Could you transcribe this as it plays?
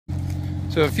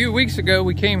So a few weeks ago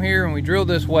we came here and we drilled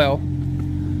this well.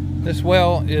 This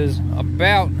well is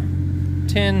about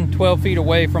 10-12 feet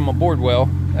away from a bored well.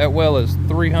 That well is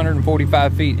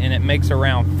 345 feet and it makes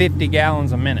around 50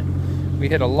 gallons a minute. We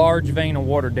hit a large vein of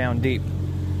water down deep.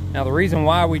 Now the reason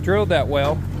why we drilled that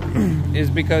well is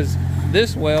because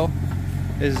this well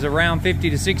is around 50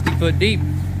 to 60 foot deep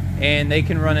and they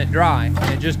can run it dry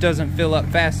and it just doesn't fill up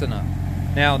fast enough.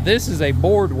 Now this is a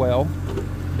bored well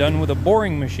done with a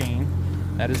boring machine.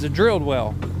 That is a drilled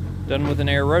well done with an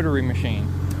air rotary machine.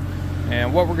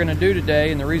 And what we're going to do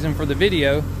today, and the reason for the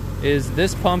video, is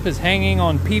this pump is hanging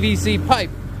on PVC pipe.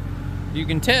 You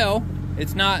can tell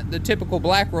it's not the typical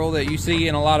black roll that you see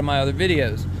in a lot of my other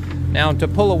videos. Now to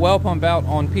pull a well pump out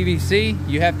on PVC,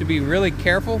 you have to be really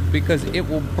careful because it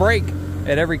will break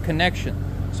at every connection.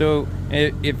 So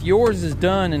if yours is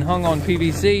done and hung on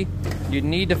PVC, you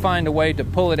need to find a way to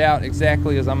pull it out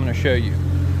exactly as I'm going to show you.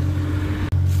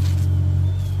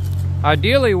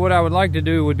 Ideally, what I would like to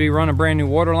do would be run a brand new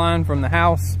water line from the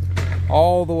house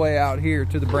all the way out here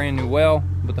to the brand new well,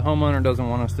 but the homeowner doesn't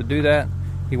want us to do that.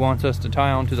 He wants us to tie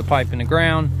onto the pipe in the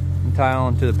ground and tie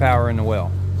onto the power in the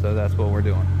well. So that's what we're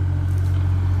doing.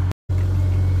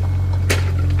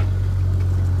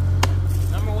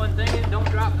 Number one thing is don't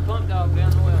drop the pump dog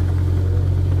down the well.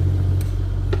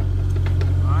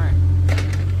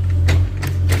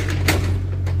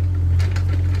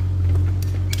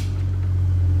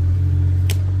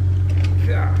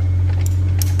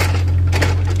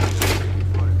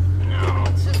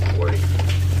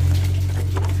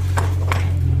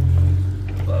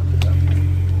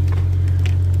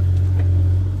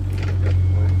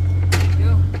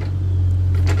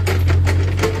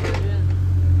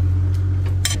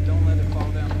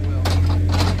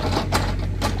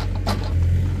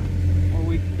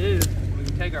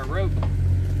 Take our rope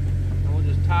and we'll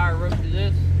just tie our rope to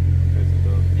this.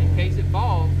 In case it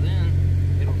falls, then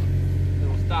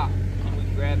it'll stop and we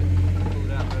can grab it and pull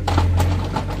it out.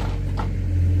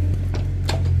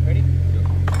 Ready?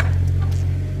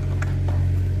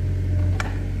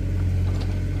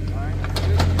 Alright, that's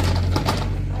good.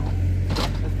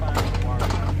 That's fine with the water.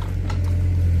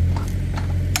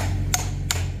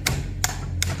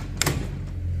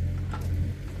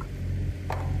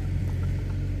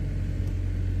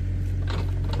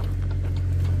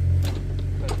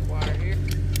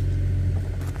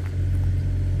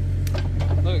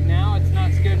 Look, now it's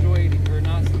not Schedule 80, or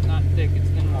not thick, it's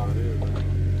thin wall.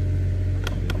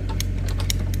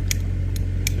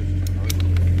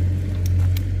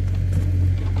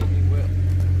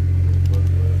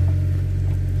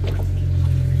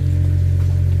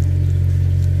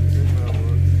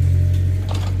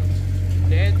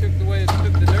 Dad took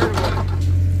the dirt away.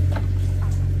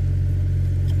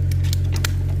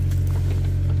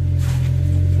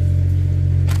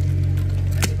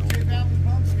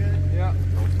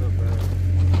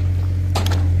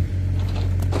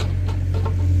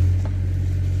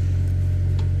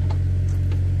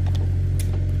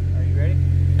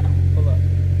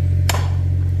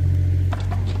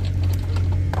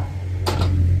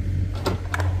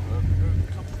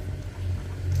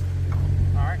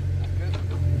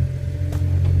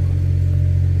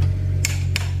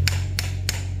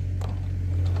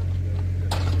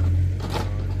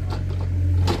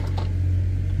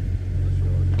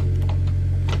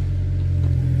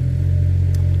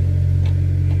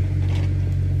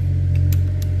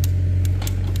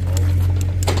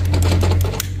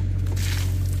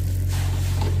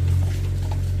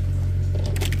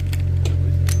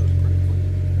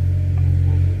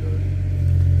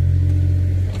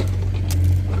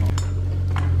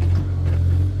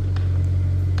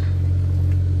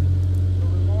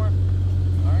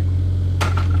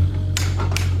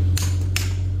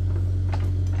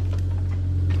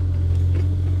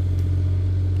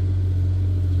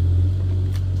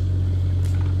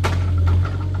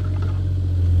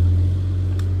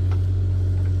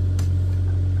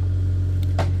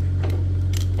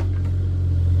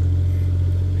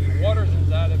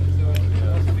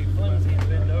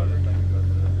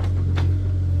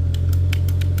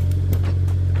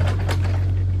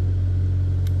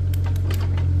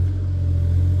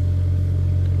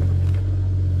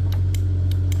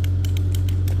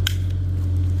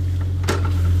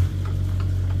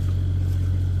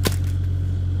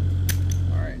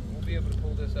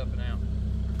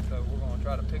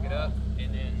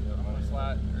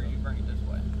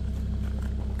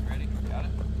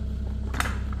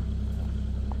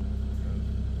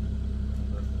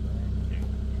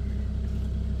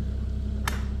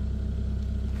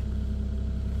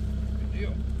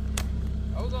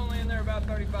 about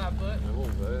 35 foot. It was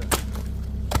bad.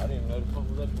 I didn't even know the pump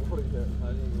was up before you got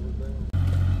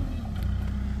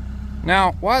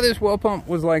Now, while this well pump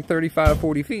was like 35,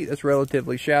 40 feet, that's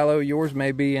relatively shallow. Yours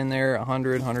may be in there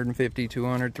 100, 150,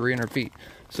 200, 300 feet.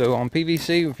 So on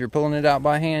PVC, if you're pulling it out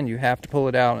by hand, you have to pull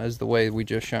it out as the way we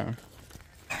just shown.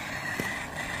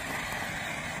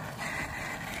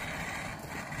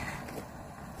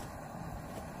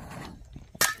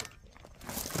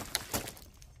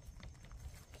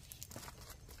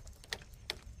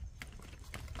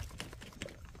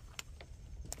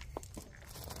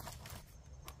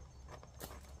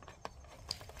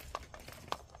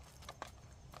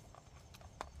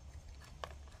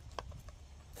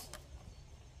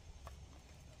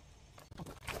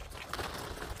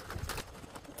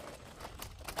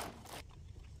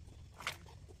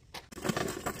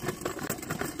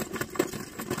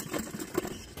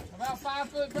 About 5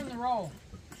 foot from the roll,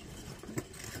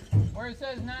 where it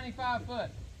says 95 foot.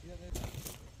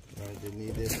 Right, they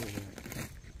need this in here.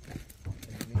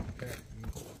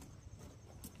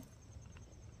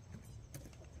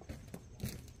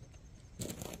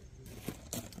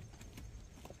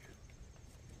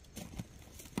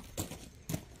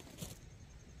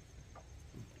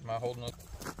 Am I holding it?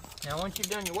 Now, once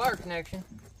you've done your wire connection,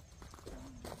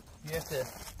 you have to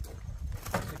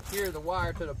secure the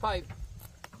wire to the pipe.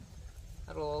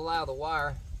 That'll allow the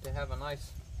wire to have a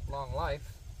nice long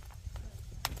life.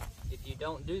 If you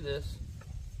don't do this,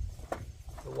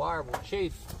 the wire will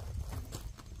chafe.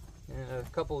 In a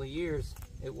couple of years,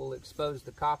 it will expose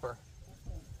the copper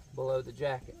below the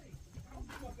jacket.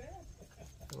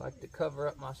 I like to cover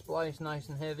up my splice nice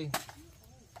and heavy.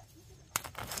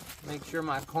 Make sure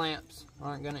my clamps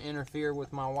aren't going to interfere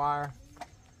with my wire.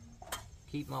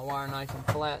 Keep my wire nice and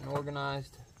flat and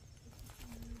organized.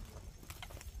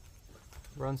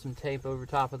 Run some tape over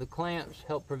top of the clamps,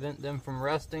 help prevent them from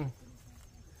rusting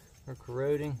or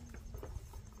corroding.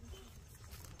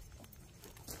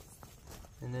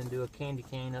 And then do a candy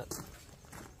cane up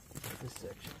this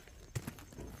section.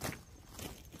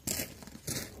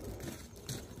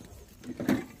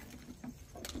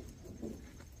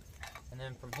 And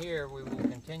then from here we will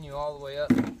continue all the way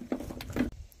up.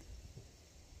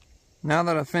 Now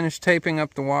that I've finished taping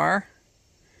up the wire,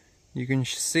 you can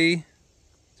see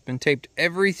it's been taped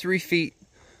every 3 feet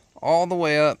all the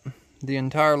way up the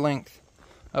entire length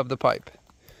of the pipe,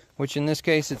 which in this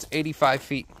case it's 85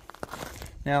 feet.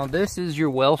 Now this is your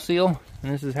well seal,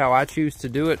 and this is how I choose to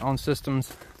do it on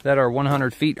systems that are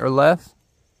 100 feet or less.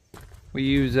 We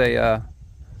use a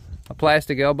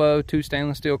plastic elbow, 2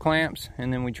 stainless steel clamps,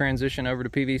 and then we transition over to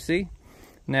PVC.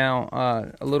 Now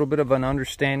a little bit of an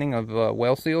understanding of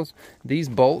well seals. These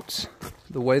bolts,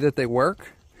 the way that they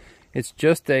work, it's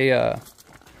just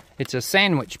it's a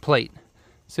sandwich plate.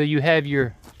 So you have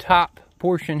your top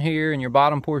portion here and your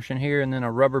bottom portion here, and then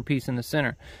a rubber piece in the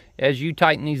center. As you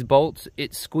tighten these bolts,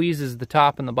 it squeezes the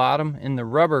top and the bottom, and the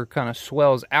rubber kind of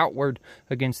swells outward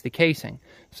against the casing.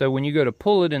 So when you go to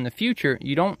pull it in the future,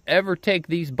 you don't ever take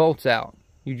these bolts out.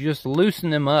 You just loosen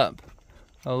them up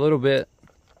a little bit,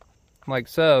 like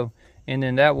so, and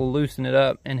then that will loosen it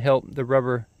up and help the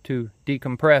rubber to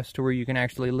decompress to where you can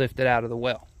actually lift it out of the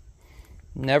well.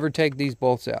 Never take these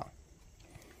bolts out.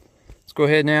 Let's go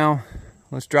ahead now,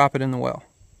 let's drop it in the well.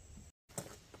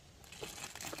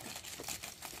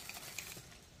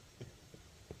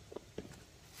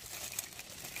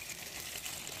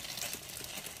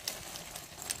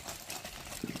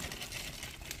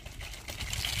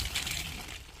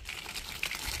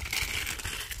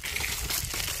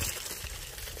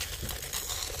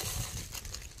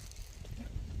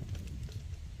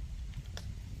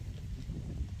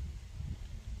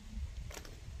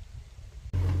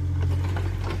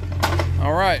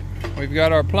 Alright, we've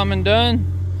got our plumbing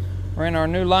done. Ran our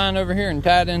new line over here and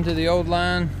tied into the old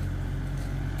line.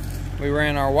 We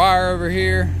ran our wire over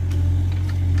here.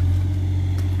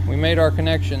 We made our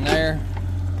connection there.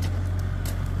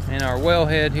 And our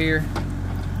wellhead here.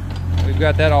 We've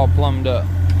got that all plumbed up.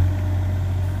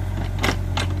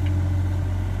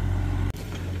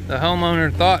 The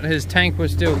homeowner thought his tank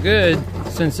was still good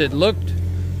since it looked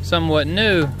somewhat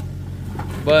new,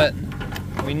 but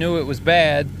we knew it was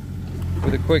bad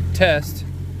with a quick test,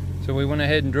 so we went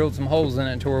ahead and drilled some holes in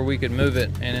it to where we could move it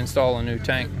and install a new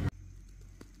tank.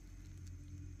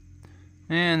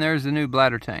 And there's the new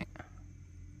bladder tank.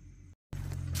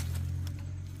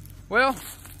 Well,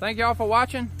 thank y'all for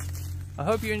watching. I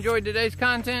hope you enjoyed today's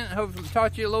content. I hope it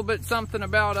taught you a little bit something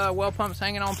about well pumps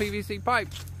hanging on PVC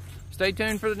pipes. Stay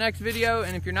tuned for the next video,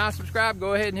 and if you're not subscribed,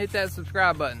 go ahead and hit that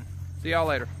subscribe button. See y'all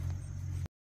later.